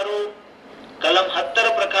ಅಧಿಕಾರಿ ಯಾರು, ಕಲಂ 10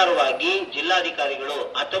 ಪ್ರಕಾರವಾಗಿ ಜಿಲ್ಲಾಧಿಕಾರಿಗಳು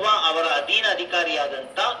ಅಥವಾ ಅವರ ಅಧೀನ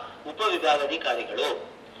ಅಧಿಕಾರಿಯಾದಂತ ಉಪವಿಭಾಗಾಧಿಕಾರಿಗಳು.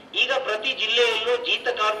 ಈಗ ಪ್ರತಿ ಜಿಲ್ಲೆಯಲ್ಲೂ ಜೀತ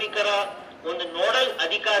ಕಾರ್ಮಿಕರ ಒಂದು ನೋಡಲ್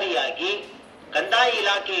ಅಧಿಕಾರಿಯಾಗಿ ಕಂದಾಯ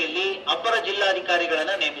ಇಲಾಖೆಯಲ್ಲಿ ಅಪರ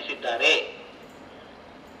ಜಿಲ್ಲಾಧಿಕಾರಿಗಳನ್ನ ನೇಮಿಸಿದ್ದಾರೆ.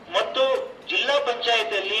 ಮತ್ತು ಜಿಲ್ಲಾ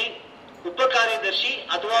ಪಂಚಾಯತ್ ಉಪ ಕಾರ್ಯದರ್ಶಿ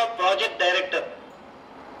ಅಥವಾ ಪ್ರಾಜೆಕ್ಟ್ ಡೈರೆಕ್ಟರ್,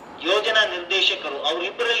 ಯೋಜನಾ ನಿರ್ದೇಶಕರು,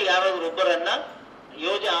 ಅವರಿಬ್ಬರಲ್ಲಿ ಯಾರಾದ್ರೂ ಒಬ್ಬರನ್ನ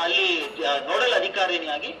ಅಲ್ಲಿ ನೋಡಲ್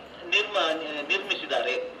ಅಧಿಕಾರಿಯಾಗಿ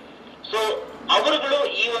ನಿರ್ಮಿಸಿದ್ದಾರೆ. ಸೊ ಅವರುಗಳು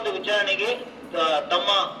ಈ ಒಂದು ವಿಚಾರಣೆಗೆ ತಮ್ಮ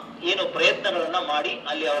ಏನು ಪ್ರಯತ್ನಗಳನ್ನ ಮಾಡಿ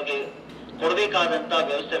ಅಲ್ಲಿ ಅವ್ರಿಗೆ ಕೊಡಬೇಕಾದಂತ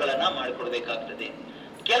ವ್ಯವಸ್ಥೆಗಳನ್ನ ಮಾಡಿಕೊಡ್ಬೇಕಾಗ್ತದೆ.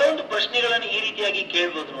 ಕೆಲವೊಂದು ಪ್ರಶ್ನೆಗಳನ್ನ ಈ ರೀತಿಯಾಗಿ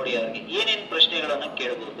ಕೇಳ್ಬೋದು ನೋಡಿ. ಅವ್ರಿಗೆ ಏನೇನ್ ಪ್ರಶ್ನೆಗಳನ್ನ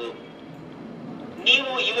ಕೇಳ್ಬೋದು,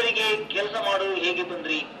 ನೀವು ಇವರಿಗೆ ಕೆಲಸ ಮಾಡೋದು ಹೇಗೆ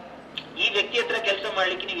ಬಂದ್ರಿ, ಈ ವ್ಯಕ್ತಿ ಹತ್ರ ಕೆಲಸ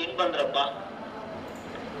ಮಾಡ್ಲಿಕ್ಕೆ ನೀವ್ ಹೆಂಗ್ ಬಂದ್ರಪ್ಪ,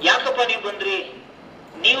 ಯಾಕಪ್ಪ ನೀವು ಬಂದ್ರಿ,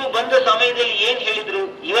 ನೀವು ಬಂದ ಸಮಯದಲ್ಲಿ ಏನ್ ಹೇಳಿದ್ರು,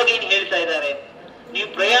 ಇವಾಗ ಏನ್ ಹೇಳ್ತಾ ಇದ್ದಾರೆ, ನೀವು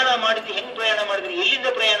ಪ್ರಯಾಣ ಮಾಡಿದ್ರಿ, ಹೆಂಗ್ ಪ್ರಯಾಣ ಮಾಡಿದ್ರಿ, ಎಲ್ಲಿಂದ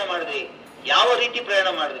ಪ್ರಯಾಣ ಮಾಡಿದ್ರಿ, ಯಾವ ರೀತಿ ಪ್ರಯಾಣ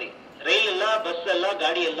ಮಾಡಿದ್ರಿ, ರೈಲ್ ಅಲ್ಲ, ಬಸ್ ಅಲ್ಲ,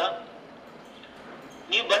 ಗಾಡಿ ಅಲ್ಲ,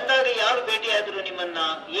 ನೀವು ಬಂದಾಗ ಯಾರು ಭೇಟಿ ಆದ್ರು, ನಿಮ್ಮನ್ನ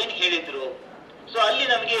ಏನ್ ಹೇಳಿದ್ರು. ಸೊ ಅಲ್ಲಿ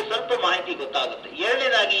ನಮಗೆ ಸ್ವಲ್ಪ ಮಾಹಿತಿ ಗೊತ್ತಾಗುತ್ತೆ.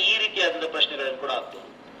 ಎರಡನೇದಾಗಿ ಈ ರೀತಿಯಾದ ಪ್ರಶ್ನೆಗಳನ್ನು ಕೂಡ ಆಗ್ತದೆ.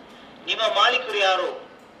 ನಿಮ್ಮ ಮಾಲೀಕರು ಯಾರು,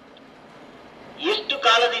 ಎಷ್ಟು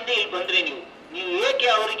ಕಾಲದಿಂದ ಇಲ್ಲಿ ಬಂದ್ರಿ, ನೀವು ಏಕೆ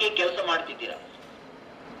ಅವರಿಗೆ ಕೆಲಸ ಮಾಡ್ತಿದ್ದೀರಾ,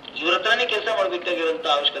 ಇವ್ರ ಹತ್ರನೇ ಕೆಲಸ ಮಾಡ್ಬೇಕಾಗಿರುವಂತ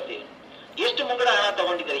ಅವಶ್ಯಕತೆ ಇಲ್ಲ. ಎಷ್ಟು ಮುಂಗಡ ಹಣ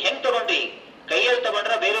ತಗೊಂಡಿದ್ದೀರಿ, ಹೆಂಗ್ ತಗೊಂಡ್ರಿ, ಕೈಯಲ್ಲಿ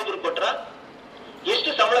ತಗೊಂಡ್ರ, ಬೇರೊಬ್ರು ಕೊಟ್ರ, ಎಷ್ಟು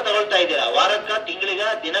ಸಂಬಳ ತಗೊಳ್ತಾ ಇದ್ದೀರಾ, ವಾರಕ್ಕ, ತಿಂಗಳಿಗ,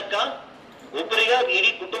 ದಿನಕ್ಕ, ಒಬ್ಬರಿಗ,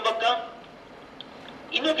 ಇಡೀ ಕುಟುಂಬಕ್ಕ.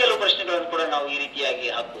 ಇನ್ನೂ ಕೆಲವು ಪ್ರಶ್ನೆಗಳನ್ನು ಕೂಡ ನಾವು ಈ ರೀತಿಯಾಗಿ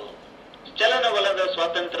ಹಾಕಬಹುದು. ಚಲನವಲನದ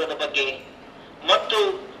ಸ್ವಾತಂತ್ರ್ಯದ ಬಗ್ಗೆ ಮತ್ತು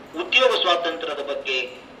ಉದ್ಯೋಗ ಸ್ವಾತಂತ್ರ್ಯದ ಬಗ್ಗೆ,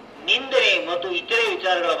 ನಿಂದನೆ ಮತ್ತು ಇತರೆ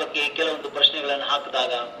ವಿಚಾರಗಳ ಬಗ್ಗೆ ಕೆಲವೊಂದು ಪ್ರಶ್ನೆಗಳನ್ನು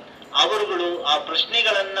ಹಾಕಿದಾಗ ಅವರುಗಳು ಆ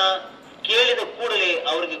ಪ್ರಶ್ನೆಗಳನ್ನ ಕೇಳಿದ ಕೂಡಲೇ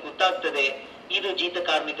ಅವರಿಗೆ ಗೊತ್ತಾಗ್ತದೆ ಇದು ಜೀತ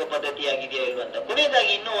ಕಾರ್ಮಿಕ ಪದ್ಧತಿಯಾಗಿದೆಯಾ ಇಲ್ವಾ ಅಂತ.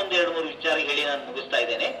 ಕೊನೆಯದಾಗಿ ಇನ್ನೂ 1-2-3 ವಿಚಾರ ಹೇಳಿ ನಾನು ಮುಗಿಸ್ತಾ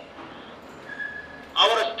ಇದ್ದೇನೆ.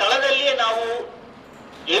 ಅವರ ಸ್ಥಳದಲ್ಲಿಯೇ ನಾವು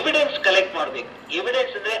ಎವಿಡೆನ್ಸ್ ಕಲೆಕ್ಟ್ ಮಾಡಬೇಕು.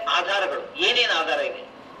 ಎವಿಡೆನ್ಸ್ ಅಂದ್ರೆ ಆಧಾರಗಳು, ಏನೇನು ಆಧಾರ ಇದೆ,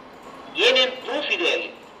 ಏನೇನು ಪ್ರೂಫ್ ಇದೆ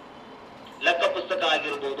ಅಲ್ಲಿ, ಲೆಕ್ಕ ಪುಸ್ತಕ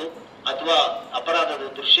ಆಗಿರ್ಬೋದು ಅಥವಾ ಅಪರಾಧದ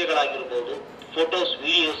ದೃಶ್ಯಗಳಾಗಿರ್ಬೋದು, ಫೋಟೋಸ್,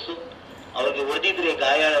 ವಿಡಿಯೋಸ್, ಅವ್ರಿಗೆ ಹೊಡೆದಿದ್ರೆ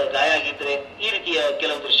ಗಾಯ ಆಗಿದ್ರೆ ಈ ರೀತಿಯ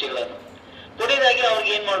ಕೆಲವು ದೃಶ್ಯಗಳನ್ನು. ಕೊನೆಯದಾಗಿ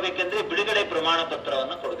ಅವ್ರಿಗೆ ಏನ್ ಮಾಡ್ಬೇಕಂದ್ರೆ ಬಿಡುಗಡೆ ಪ್ರಮಾಣ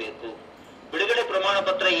ಪತ್ರವನ್ನ ಕೊಡಬೇಕು. ಬಿಡುಗಡೆ ಪ್ರಮಾಣ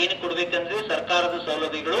ಪತ್ರ ಏನಕ್ಕೆ ಕೊಡ್ಬೇಕಂದ್ರೆ ಸರ್ಕಾರದ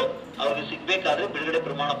ಸೌಲಭ್ಯಗಳು ಅವ್ರಿಗೆ ಸಿಗ್ಬೇಕಾದ್ರೆ ಬಿಡುಗಡೆ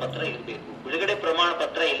ಪ್ರಮಾಣ ಪತ್ರ ಇರಬೇಕು. ಬಿಡುಗಡೆ ಪ್ರಮಾಣ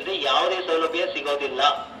ಪತ್ರ ಇಲ್ಲದೆ ಯಾವುದೇ ಸೌಲಭ್ಯ ಸಿಗೋದಿಲ್ಲ.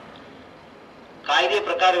 ಕಾಯ್ದೆ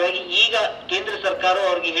ಪ್ರಕಾರವಾಗಿ ಈಗ ಕೇಂದ್ರ ಸರ್ಕಾರ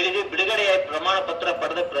ಅವ್ರಿಗೆ ಹೇಳಿದೆ, ಬಿಡುಗಡೆಯ ಪ್ರಮಾಣ ಪತ್ರ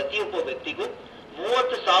ಪಡೆದ ಪ್ರತಿಯೊಬ್ಬ ವ್ಯಕ್ತಿಗೂ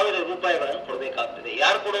 30,000 ರೂಪಾಯಿಗಳನ್ನು ಕೊಡಬೇಕಾಗ್ತದೆ.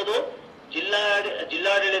 ಯಾರು ಕೊಡೋದು?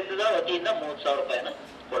 ಜಿಲ್ಲಾಡಳಿತದ ವತಿಯಿಂದ 30,000 ರೂಪಾಯಿನ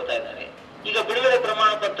ಕೊಡ್ತಾ ಇದ್ದಾರೆ. ಈಗ ಬಿಡುಗಡೆ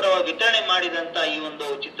ಪ್ರಮಾಣ ಪತ್ರ ವಿತರಣೆ ಮಾಡಿದಂತ ಈ ಒಂದು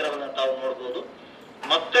ಚಿತ್ರವನ್ನ ತಾವು ನೋಡ್ಬೋದು.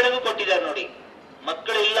 ಮಕ್ಕಳಿಗೂ ಕೊಟ್ಟಿದ್ದಾರೆ ನೋಡಿ.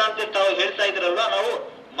 ಮಕ್ಕಳು ಇಲ್ಲ ಅಂತ ತಾವು ಹೇಳ್ತಾ ಇದ್ರಲ್ವಾ, ನಾವು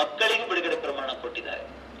ಮಕ್ಕಳಿಗೂ ಬಿಡುಗಡೆ ಪ್ರಮಾಣ ಕೊಟ್ಟಿದ್ದಾರೆ.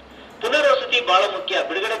 ಪುನರ್ವಸತಿ ಬಹಳ ಮುಖ್ಯ.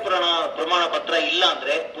 ಬಿಡುಗಡೆ ಪ್ರಮಾಣ ಪತ್ರ ಇಲ್ಲ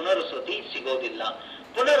ಅಂದ್ರೆ ಪುನರ್ವಸತಿ ಸಿಗೋದಿಲ್ಲ.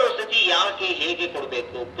 ಪುನರ್ವಸತಿ ಯಾಕೆ, ಹೇಗೆ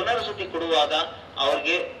ಕೊಡಬೇಕು? ಪುನರ್ವಸತಿ ಕೊಡುವಾಗ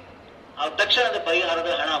ಅವ್ರಿಗೆ ತಕ್ಷಣದ ಪರಿಹಾರದ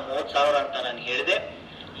ಹಣ 30,000 ಅಂತ ನಾನು ಹೇಳಿದೆ.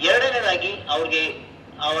 ಎರಡನೇದಾಗಿ ಅವ್ರಿಗೆ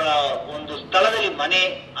ಅವರ ಒಂದು ಸ್ಥಳದಲ್ಲಿ ಮನೆ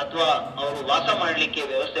ಅಥವಾ ಅವರು ವಾಸ ಮಾಡಲಿಕ್ಕೆ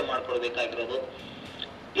ವ್ಯವಸ್ಥೆ ಮಾಡ್ಕೊಡ್ಬೇಕಾಗಿರೋದು.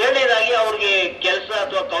 ಎರಡನೇದಾಗಿ ಅವ್ರಿಗೆ ಕೆಲಸ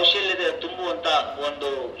ಅಥವಾ ಕೌಶಲ್ಯದ ತುಂಬುವಂತ ಒಂದು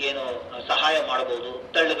ಏನು ಸಹಾಯ ಮಾಡಬಹುದು,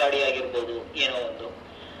 ತಳ್ಳುಗಾಡಿ ಆಗಿರ್ಬೋದು, ಏನೋ ಒಂದು.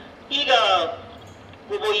 ಈಗ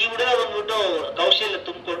ಈ ಹುಡುಗ ಬಂದ್ಬಿಟ್ಟು ಕೌಶಲ್ಯ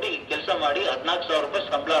ತುಂಬಿಕೊಂಡು ಈ ಕೆಲಸ ಮಾಡಿ 14,000 ರೂಪಾಯಿ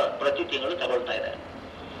ಸಂಬಳ ಪ್ರತಿ ತಿಂಗಳು ತಗೊಳ್ತಾ ಇದ್ದಾರೆ.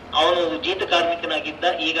 ಅವನು ಜೀತ ಕಾರ್ಮಿಕನಾಗಿದ್ದ,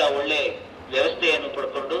 ಈಗ ಒಳ್ಳೆ ವ್ಯವಸ್ಥೆಯನ್ನು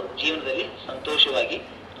ಪಡ್ಕೊಂಡು ಜೀವನದಲ್ಲಿ ಸಂತೋಷವಾಗಿ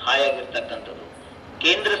ಹಾಯಾಗಿರ್ತಕ್ಕಂಥದ್ದು.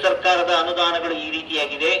 ಕೇಂದ್ರ ಸರ್ಕಾರದ ಅನುದಾನಗಳು ಈ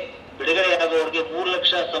ರೀತಿಯಾಗಿದೆ. ಬಿಡುಗಡೆಯಾಗುವವರಿಗೆ 3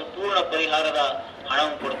 ಲಕ್ಷ ಸಂಪೂರ್ಣ ಪರಿಹಾರದ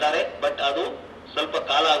ಹಣವನ್ನು ಕೊಡ್ತಾರೆ. ಬಟ್ ಅದು ಸ್ವಲ್ಪ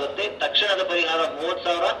ಕಾಲ ಆಗುತ್ತೆ. ತಕ್ಷಣದ ಪರಿಹಾರ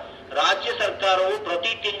 30,000. ರಾಜ್ಯ ಸರ್ಕಾರವು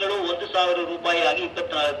ಪ್ರತಿ ತಿಂಗಳು 1,000 ರೂಪಾಯಿ ಆಗಿ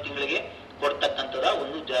 24 ತಿಂಗಳಿಗೆ ಕೊಡ್ತಕ್ಕಂಥದ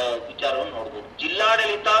ಒಂದು ವಿಚಾರವನ್ನು ನೋಡಬಹುದು.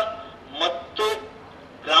 ಜಿಲ್ಲಾಡಳಿತ ಮತ್ತು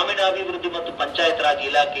ಗ್ರಾಮೀಣಾಭಿವೃದ್ಧಿ ಮತ್ತು ಪಂಚಾಯತ್ ರಾಜ್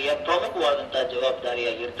ಇಲಾಖೆಯ ಪ್ರಮುಖವಾದಂತಹ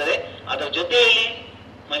ಜವಾಬ್ದಾರಿಯಾಗಿರ್ತದೆ. ಅದರ ಜೊತೆಯಲ್ಲಿ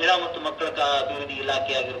ಮಹಿಳಾ ಮತ್ತು ಮಕ್ಕಳ ಅಭಿವೃದ್ಧಿ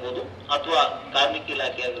ಇಲಾಖೆ ಆಗಿರ್ಬೋದು ಅಥವಾ ಕಾರ್ಮಿಕ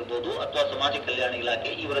ಇಲಾಖೆ ಆಗಿರ್ಬೋದು ಅಥವಾ ಸಮಾಜ ಕಲ್ಯಾಣ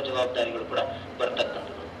ಇಲಾಖೆ, ಇವರ ಜವಾಬ್ದಾರಿಗಳು ಕೂಡ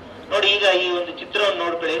ಬರ್ತಕ್ಕಂಥದ್ದು. ನೋಡಿ, ಈಗ ಈ ಒಂದು ಚಿತ್ರವನ್ನು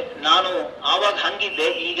ನೋಡ್ಕೊಳ್ಳಿ. ನಾನು ಆವಾಗ ಹಂಗಿದ್ದೆ,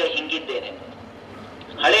 ಈಗ ಹಿಂಗಿದ್ದೇನೆ.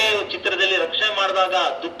 ಹಳೆಯ ಚಿತ್ರದಲ್ಲಿ ರಕ್ಷಣೆ ಮಾಡಿದಾಗ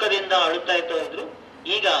ದುಃಖದಿಂದ ಅಳುತ್ತಾ ಇದ್ರು,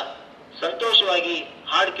 ಈಗ ಸಂತೋಷವಾಗಿ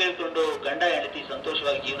ಹಾಡು ಕೇಳ್ಕೊಂಡು ಗಂಡ ಹೆಂಡತಿ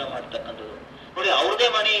ಸಂತೋಷವಾಗಿ ಜೀವನ ಮಾಡ್ತಕ್ಕಂಥದ್ದು. ನೋಡಿ, ಅವ್ರದೇ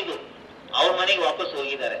ಮನೆ ಇದು, ಅವ್ರ ಮನೆಗೆ ವಾಪಸ್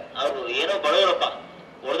ಹೋಗಿದ್ದಾರೆ. ಅವರು ಏನೋ ಬಡವರಪ್ಪ,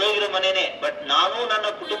 ಒಡೆದೋಗಿರೋ ಮನೆನೇ, ಬಟ್ ನಾನು ನನ್ನ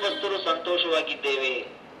ಕುಟುಂಬಸ್ಥರು ಸಂತೋಷವಾಗಿದ್ದೇವೆ.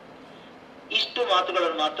 ಇಷ್ಟು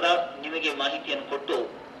ಮಾತುಗಳನ್ನು ಮಾತ್ರ ನಿಮಗೆ ಮಾಹಿತಿಯನ್ನು ಕೊಟ್ಟು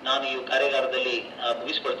ನಾನು ಈ ಕಾರ್ಯಾಗಾರದಲ್ಲಿ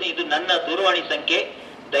ಮುಗಿಸ್ಕೊಳ್ತೇನೆ. ಇದು ನನ್ನ ದೂರವಾಣಿ ಸಂಖ್ಯೆ.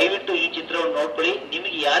 ದಯವಿಟ್ಟು ಈ ಚಿತ್ರವನ್ನು ನೋಡ್ಕೊಳ್ಳಿ.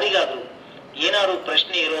 ನಿಮಗೆ ಯಾರಿಗಾದ್ರೂ ಏನಾದ್ರು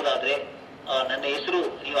ಪ್ರಶ್ನೆ ಇರೋದಾದ್ರೆ, ನನ್ನ ಹೆಸರು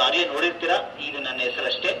ನೀವು ಆಗ್ಲೇ ನೋಡಿರ್ತೀರಾ, ಇದು ನನ್ನ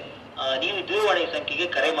ಹೆಸರಷ್ಟೇ. ನೀವು ದೂರವಾಣಿ ಸಂಖ್ಯೆಗೆ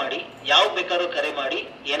ಕರೆ ಮಾಡಿ, ಯಾವ ಬೇಕಾದ್ರೂ ಕರೆ ಮಾಡಿ.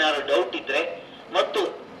 ಏನಾದ್ರು ಡೌಟ್ ಇದ್ರೆ ಮತ್ತು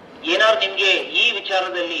ಏನಾದ್ರು ನಿಮ್ಗೆ ಈ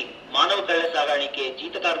ವಿಚಾರದಲ್ಲಿ ಮಾನವ ಕಳ್ಳ ಸಾಗಾಣಿಕೆ,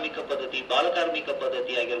 ಜೀತ ಕಾರ್ಮಿಕ ಪದ್ಧತಿ, ಬಾಲಕಾರ್ಮಿಕ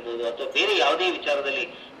ಪದ್ಧತಿ ಆಗಿರ್ಬೋದು ಅಥವಾ ಬೇರೆ ಯಾವುದೇ ವಿಚಾರದಲ್ಲಿ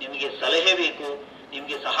ನಿಮಗೆ ಸಲಹೆ ಬೇಕು,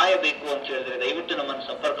 ನಿಮ್ಗೆ ಸಹಾಯ ಬೇಕು ಅಂತ ಹೇಳಿದ್ರೆ ದಯವಿಟ್ಟು ನಮ್ಮನ್ನು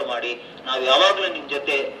ಸಂಪರ್ಕ ಮಾಡಿ. ನಾವು ಯಾವಾಗಲೂ ನಿಮ್ಮ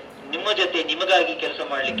ಜೊತೆ ನಿಮಗಾಗಿ ಕೆಲಸ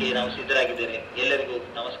ಮಾಡಲಿಕ್ಕೆ ನಾವು ಸಿದ್ಧರಾಗಿದ್ದೇವೆ. ಎಲ್ಲರಿಗೂ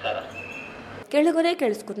ನಮಸ್ಕಾರ. ಕೆಳಗಡೆ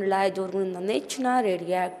ಕೇಳಿಸ್ಕೊಂಡಲ್ಲ, ಇದುವರೆಗೂ ನನ್ನ ನೆಚ್ಚಿನ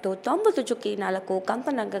ರೇಡಿಯೋ ಆ್ಯಕ್ಟು 90.4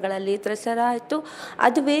 ಕಂಪನಾಂಕಗಳಲ್ಲಿ ಪ್ರಸಾರ ಆಯಿತು.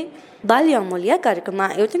 ಅದುವೇ ಬಾಲ್ಯಾಮೂಲ್ಯ ಕಾರ್ಯಕ್ರಮ.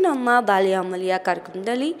 ಇವತ್ತು ನಮ್ಮ ಬಾಲ್ಯಾಮೂಲ್ಯ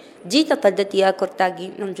ಕಾರ್ಯಕ್ರಮದಲ್ಲಿ ಜೀತ ಪದ್ಧತಿಯ ಕುರಿತಾಗಿ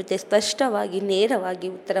ನಮ್ಮ ಜೊತೆ ಸ್ಪಷ್ಟವಾಗಿ ನೇರವಾಗಿ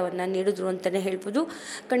ಉತ್ತರವನ್ನು ನೀಡಿದ್ರು ಅಂತಲೇ ಹೇಳ್ಬೋದು.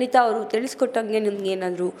 ಖಂಡಿತ ಅವರು ತಿಳಿಸ್ಕೊಟ್ಟಂಗೆ ನಿಮ್ಗೆ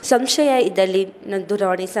ಏನಾದರೂ ಸಂಶಯ ಇದ್ದಲ್ಲಿ ನನ್ನ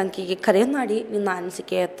ದೂರವಾಣಿ ಸಂಖ್ಯೆಗೆ ಕರೆ ಮಾಡಿ ನಿಮ್ಮ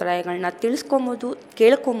ಅನಿಸಿಕೆ ಅಭಿಪ್ರಾಯಗಳನ್ನ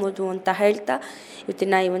ಕೇಳ್ಕೊಬೋದು ಅಂತ ಹೇಳ್ತಾ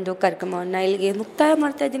ಇವತ್ತಿನ ಈ ಒಂದು ಕಾರ್ಯಕ್ರಮವನ್ನು ಇಲ್ಲಿಗೆ ಮುಕ್ತಾಯ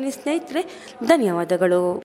ಮಾಡ್ತಾ ಇದ್ದೀನಿ ಸ್ನೇಹಿತರೆ. ಧನ್ಯವಾದಗಳು.